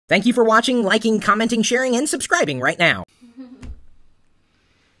Thank you for watching, liking, commenting, sharing, and subscribing right now.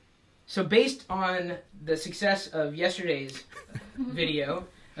 So based on the success of yesterday's video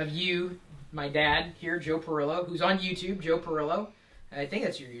of you, my dad here, Joe Perillo, who's on YouTube, Joe Perillo, I think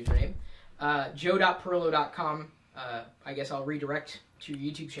that's your username, joe.perillo.com, I guess I'll redirect to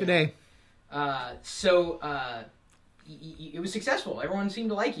your YouTube channel. Today. It was successful. Everyone seemed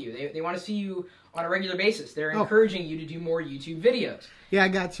to like you. They want to see you on a regular basis. They're encouraging you to do more YouTube videos. Yeah, I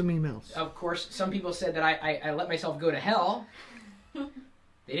got some emails. Of course, some people said that I let myself go to hell.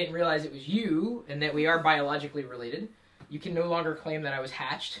 They didn't realize it was you and that we are biologically related. You can no longer claim that I was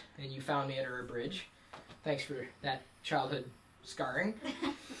hatched and you found me under a bridge. Thanks for that childhood scarring.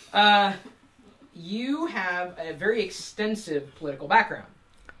 You have a very extensive political background.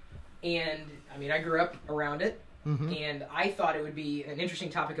 And, I mean, I grew up around it. Mm-hmm. And I thought it would be an interesting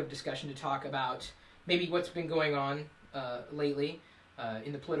topic of discussion to talk about maybe what's been going on lately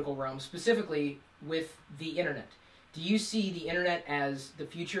in the political realm, specifically with the internet. Do you see the internet as the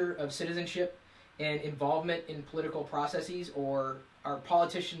future of citizenship and involvement in political processes, or are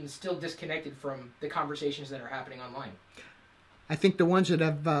politicians still disconnected from the conversations that are happening online? I think the ones that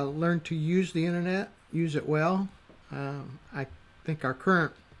have learned to use the internet use it well. I think our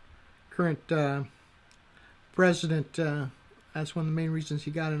current president, that's one of the main reasons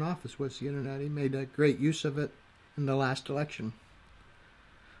he got in office was the internet. He made a great use of it in the last election.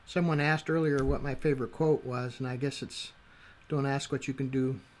 Someone asked earlier what my favorite quote was, and I guess it's, don't ask what you can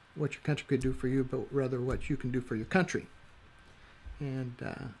do, what your country could do for you, but rather what you can do for your country. And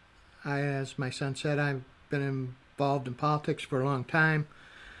as my son said, I've been involved in politics for a long time.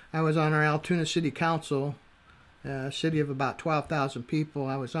 I was on our Altoona City Council, a city of about 12,000 people.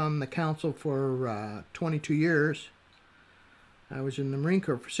 I was on the council for 22 years. I was in the Marine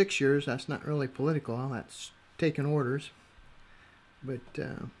Corps for 6 years. That's not really political. That's taking orders. But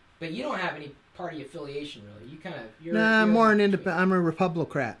you don't have any party affiliation, really. You kind of you're more an independent. I'm a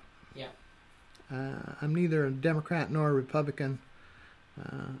Republican. Yeah. I'm neither a Democrat nor a Republican.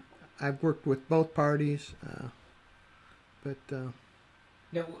 I've worked with both parties, but.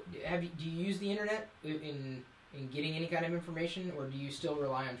 Now, do you use the internet in getting any kind of information, or do you still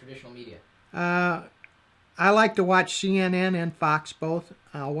rely on traditional media? I like to watch CNN and Fox both.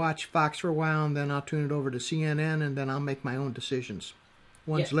 I'll watch Fox for a while, and then I'll tune it over to CNN, and then I'll make my own decisions.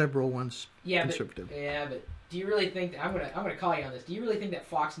 One's liberal, one's conservative. But do you really think that, I'm gonna call you on this? Do you really think that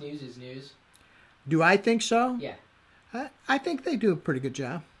Fox News is news? Do I think so? Yeah. I think they do a pretty good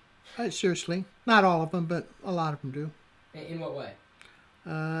job. Seriously, not all of them, but a lot of them do. In what way?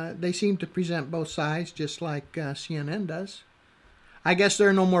 They seem to present both sides, just like CNN does. I guess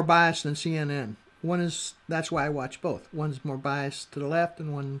they're no more biased than CNN. That's why I watch both. One's more biased to the left,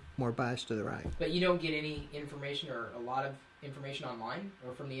 and one more biased to the right. But you don't get any information, or a lot of information online,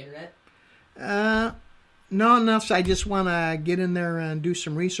 or from the internet? No, enough. I just want to get in there and do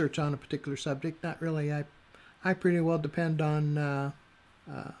some research on a particular subject. Not really. I pretty well depend on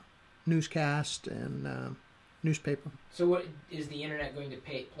newscast and newspaper. So what is the internet going to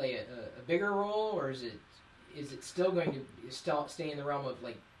play a bigger role, or is it still going to stay in the realm of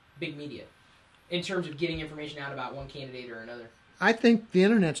like big media in terms of getting information out about one candidate or another? I think the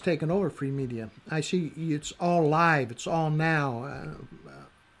internet's taken over free media. I see it's all live. It's all now.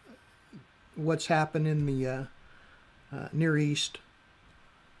 What's happened in the Near East,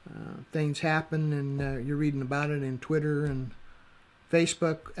 things happen, and you're reading about it in Twitter and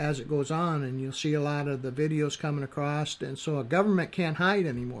Facebook as it goes on, and you'll see a lot of the videos coming across, and so a government can't hide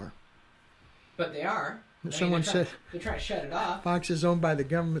anymore. But they are. Someone said they're trying to shut it off. Fox is owned by the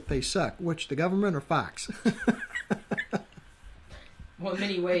government. They suck. Which, the government or Fox? Well, in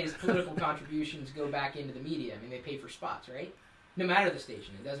many ways, political contributions go back into the media. I mean, they pay for spots, right? No matter the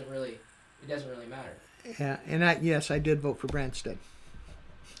station, it doesn't really matter. Yeah, and yes, I did vote for Branstad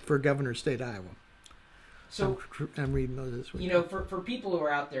for governor of state of Iowa. So I'm reading those this week. You know, for people who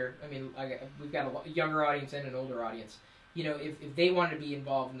are out there, I mean, we've got a younger audience and an older audience. You know, if they want to be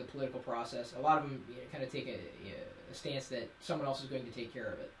involved in the political process, a lot of them kind of take a stance that someone else is going to take care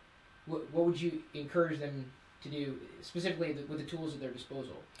of it. What would you encourage them to do, specifically with the tools at their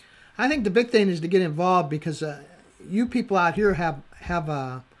disposal? I think the big thing is to get involved, because you people out here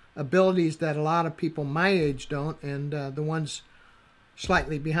have abilities that a lot of people my age don't, and the ones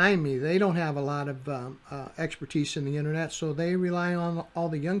slightly behind me, they don't have a lot of expertise in the internet, so they rely on all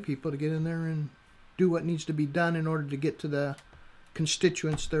the young people to get in there and do what needs to be done in order to get to the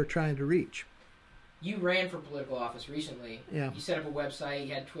constituents they're trying to reach. You ran for political office recently. Yeah. You set up a website,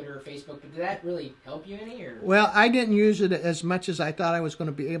 you had Twitter or Facebook, but did that really help you any? Or? Well, I didn't use it as much as I thought I was going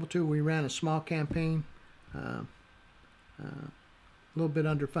to be able to. We ran a small campaign. little bit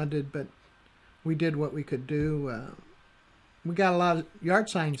underfunded, but we did what we could do. We got a lot of yard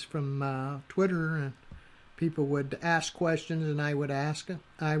signs from Twitter, and people would ask questions, and I would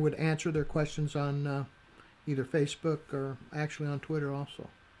answer their questions on either Facebook or actually on Twitter also.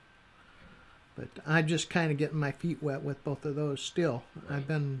 But I'm just kind of getting my feet wet with both of those still. Right. I've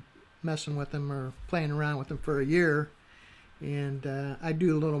been messing with them or playing around with them for a year, and I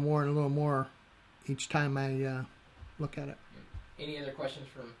do a little more and a little more each time I look at it. Any other questions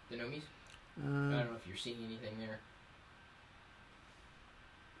from the Nomies? I don't know if you're seeing anything there.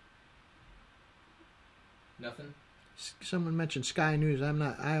 Nothing? Someone mentioned Sky News.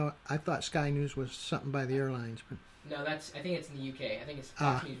 I thought Sky News was something by the airlines, but No, I think it's in the UK. I think it's the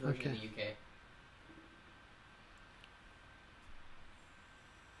Fox News version in the UK.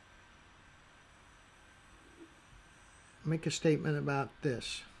 make a statement about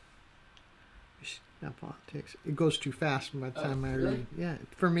this. Not politics. It goes too fast by the time I really? read. Yeah,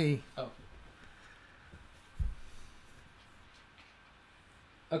 for me. Oh.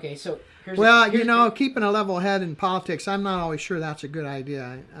 Okay, so here's keeping a level head in politics, I'm not always sure that's a good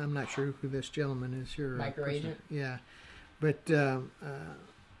idea. I'm not sure who this gentleman is here. Microagent? Yeah. But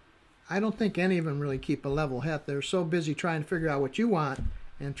I don't think any of them really keep a level head. They're so busy trying to figure out what you want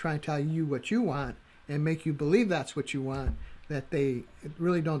and trying to tell you what you want and make you believe that's what you want, that they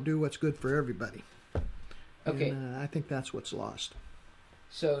really don't do what's good for everybody. Okay. And, I think that's what's lost.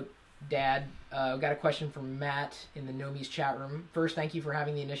 So, Dad, I've got a question from Matt in the Nomies chat room. First, thank you for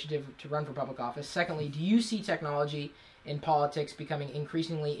having the initiative to run for public office. Secondly, do you see technology and politics becoming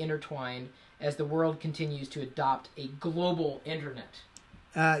increasingly intertwined as the world continues to adopt a global internet?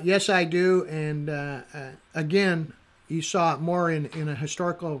 Yes, I do. And again, you saw it more in a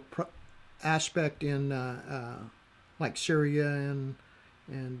historical aspect in like Syria and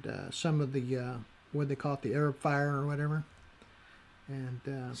some of the what they call it, the Arab Fire or whatever. And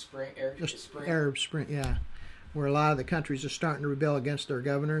Arab Spring, yeah, where a lot of the countries are starting to rebel against their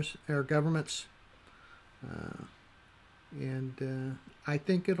governments, and I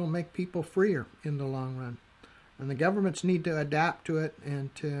think it'll make people freer in the long run, and the governments need to adapt to it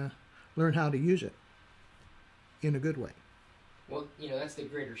and to learn how to use it in a good way. Well, that's the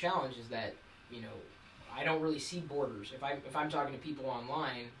greater challenge, is that I don't really see borders. If I'm talking to people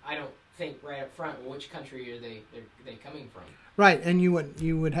online, I don't think right up front, well, which country are they coming from? Right, and you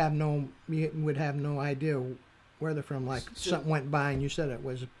would have no idea where they're from. Like something went by and you said it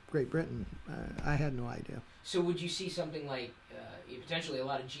was Great Britain. I had no idea. So would you see something like potentially a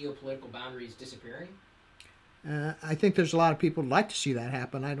lot of geopolitical boundaries disappearing? I think there's a lot of people who'd like to see that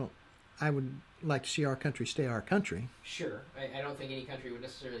happen. I would like to see our country stay our country. Sure, I don't think any country would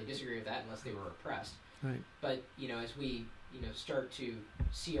necessarily disagree with that unless they were oppressed. Right. But as we start to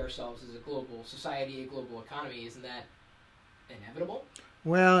see ourselves as a global society, a global economy, isn't that inevitable?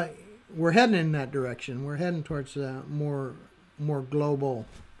 Well, we're heading in that direction. We're heading towards more global.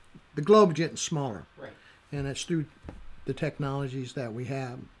 The globe's getting smaller, right? And it's through the technologies that we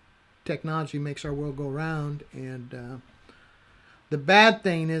have. Technology makes our world go round, and the bad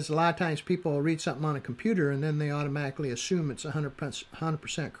thing is a lot of times people will read something on a computer and then they automatically assume it's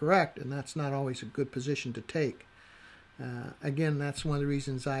 100% correct, and that's not always a good position to take. Again, that's one of the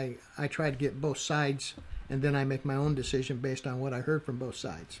reasons I try to get both sides, and then I make my own decision based on what I heard from both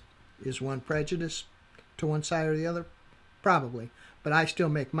sides. Is one prejudice to one side or the other? Probably. But I still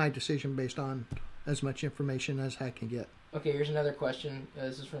make my decision based on as much information as I can get. Okay, here's another question.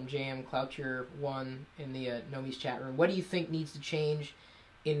 This is from JM Cloutier1 in the Nomies chat room. What do you think needs to change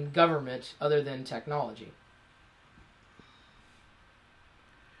in government other than technology?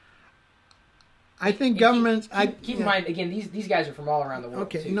 I think governments... Keep in mind, again, these guys are from all around the world.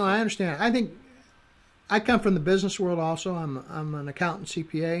 Okay, too, I understand. I think... I come from the business world also. I'm an accountant,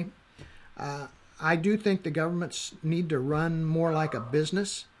 CPA. I do think the governments need to run more like a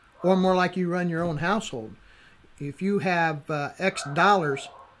business, or more like you run your own household. If you have X dollars,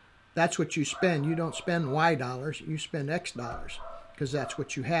 that's what you spend. You don't spend Y dollars, you spend X dollars, because that's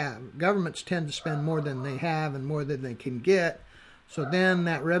what you have. Governments tend to spend more than they have and more than they can get. So then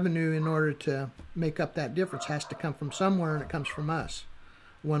that revenue, in order to make up that difference, has to come from somewhere, and it comes from us,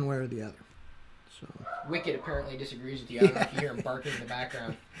 one way or the other. So Wicked apparently disagrees with you. I don't know if you hear him barking in the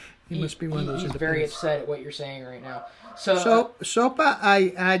background. He must be one of those. He's very upset at what you're saying right now. So SOPA,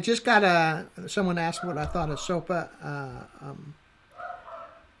 I just got someone asked what I thought of SOPA.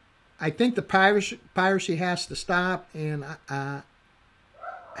 I think the piracy has to stop, and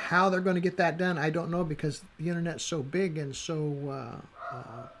how they're going to get that done, I don't know, because the internet's so big and so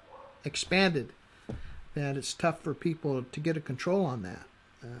expanded that it's tough for people to get a control on that.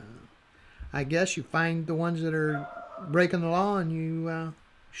 I guess you find the ones that are breaking the law and you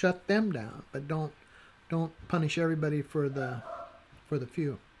shut them down, but don't punish everybody for the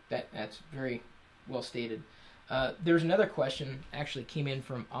few. That's very well stated. There's another question actually came in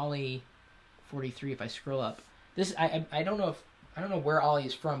from Ollie 43. If I scroll up, this I don't know where Ollie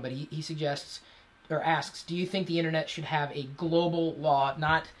is from, but he suggests or asks, do you think the internet should have a global law,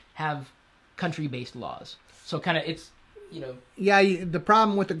 not have country-based laws? So kind of it's, Yeah, the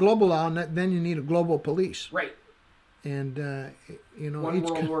problem with the global law, then you need a global police. Right. And, one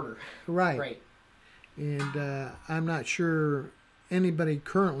world order. Right. Right. And I'm not sure anybody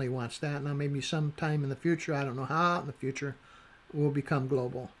currently wants that. Now, maybe sometime in the future, I don't know how in the future, will become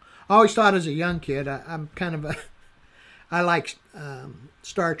global. I always thought as a young kid, I'm kind of I like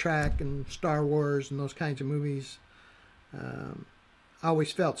Star Trek and Star Wars and those kinds of movies. I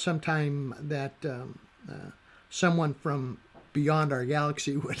always felt sometime that someone from beyond our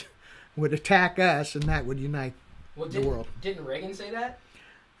galaxy would attack us, and that would unite the world. Didn't Reagan say that?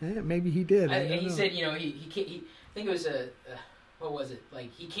 Yeah, maybe he did. And he said, he can't. I think it was what was it?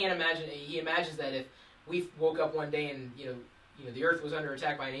 Like he can't imagine. He imagines that if we woke up one day and the Earth was under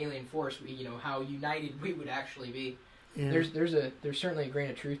attack by an alien force, how united we would actually be. Yeah. There's certainly a grain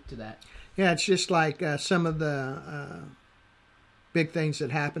of truth to that. Yeah, it's just like some of the big things that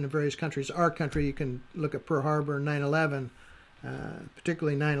happen in various countries. Our country, you can look at Pearl Harbor and 9/11,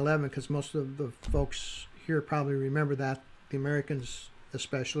 particularly 9/11, because most of the folks here probably remember that, the Americans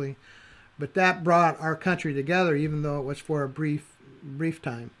especially. But that brought our country together, even though it was for a brief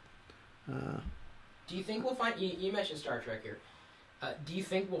time. Do you think we'll find? You mentioned Star Trek here. Do you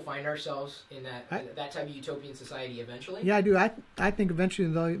think we'll find ourselves in that type of utopian society eventually? Yeah, I do. I think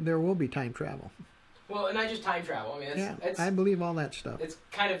eventually there will be time travel. Well, and not just time travel. I mean, I believe all that stuff. It's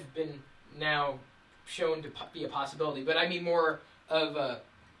kind of been now shown to be a possibility, but I mean more of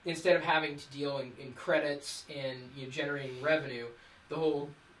instead of having to deal in credits and generating revenue, the whole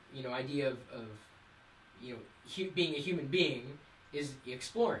idea of being a human being is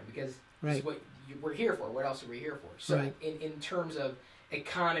exploring, because this is what we're here for. What else are we here for? So right. in terms of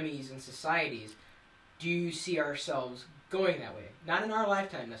economies and societies, do you see ourselves going that way? Not in our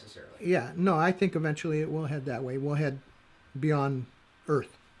lifetime necessarily. Yeah, no, I think eventually it will head that way. We'll head beyond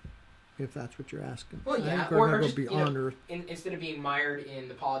Earth, if that's what you're asking. Well, yeah, or just, beyond Earth. Instead of being mired in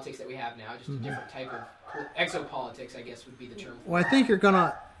the politics that we have now, just a different type of exopolitics, I guess would be the term. Well, I think you're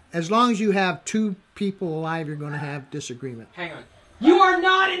gonna, as long as you have two people alive, you're gonna have disagreement. Hang on. You are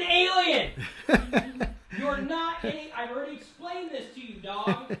not an alien! You are not any. I've already explained this to you,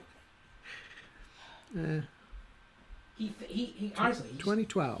 dog. He honestly.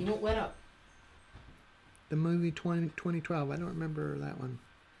 2012. He won't let up. The movie 2012. I don't remember that one.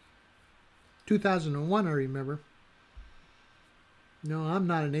 2001, I remember. No, I'm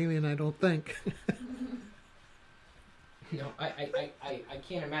not an alien, I don't think. No, I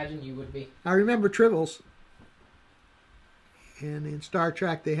can't imagine you would be. I remember Tribbles. And in Star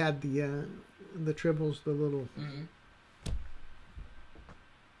Trek, they had the Tribbles, the little... Mm-hmm.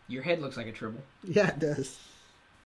 Your head looks like a Tribble. Yeah, it does.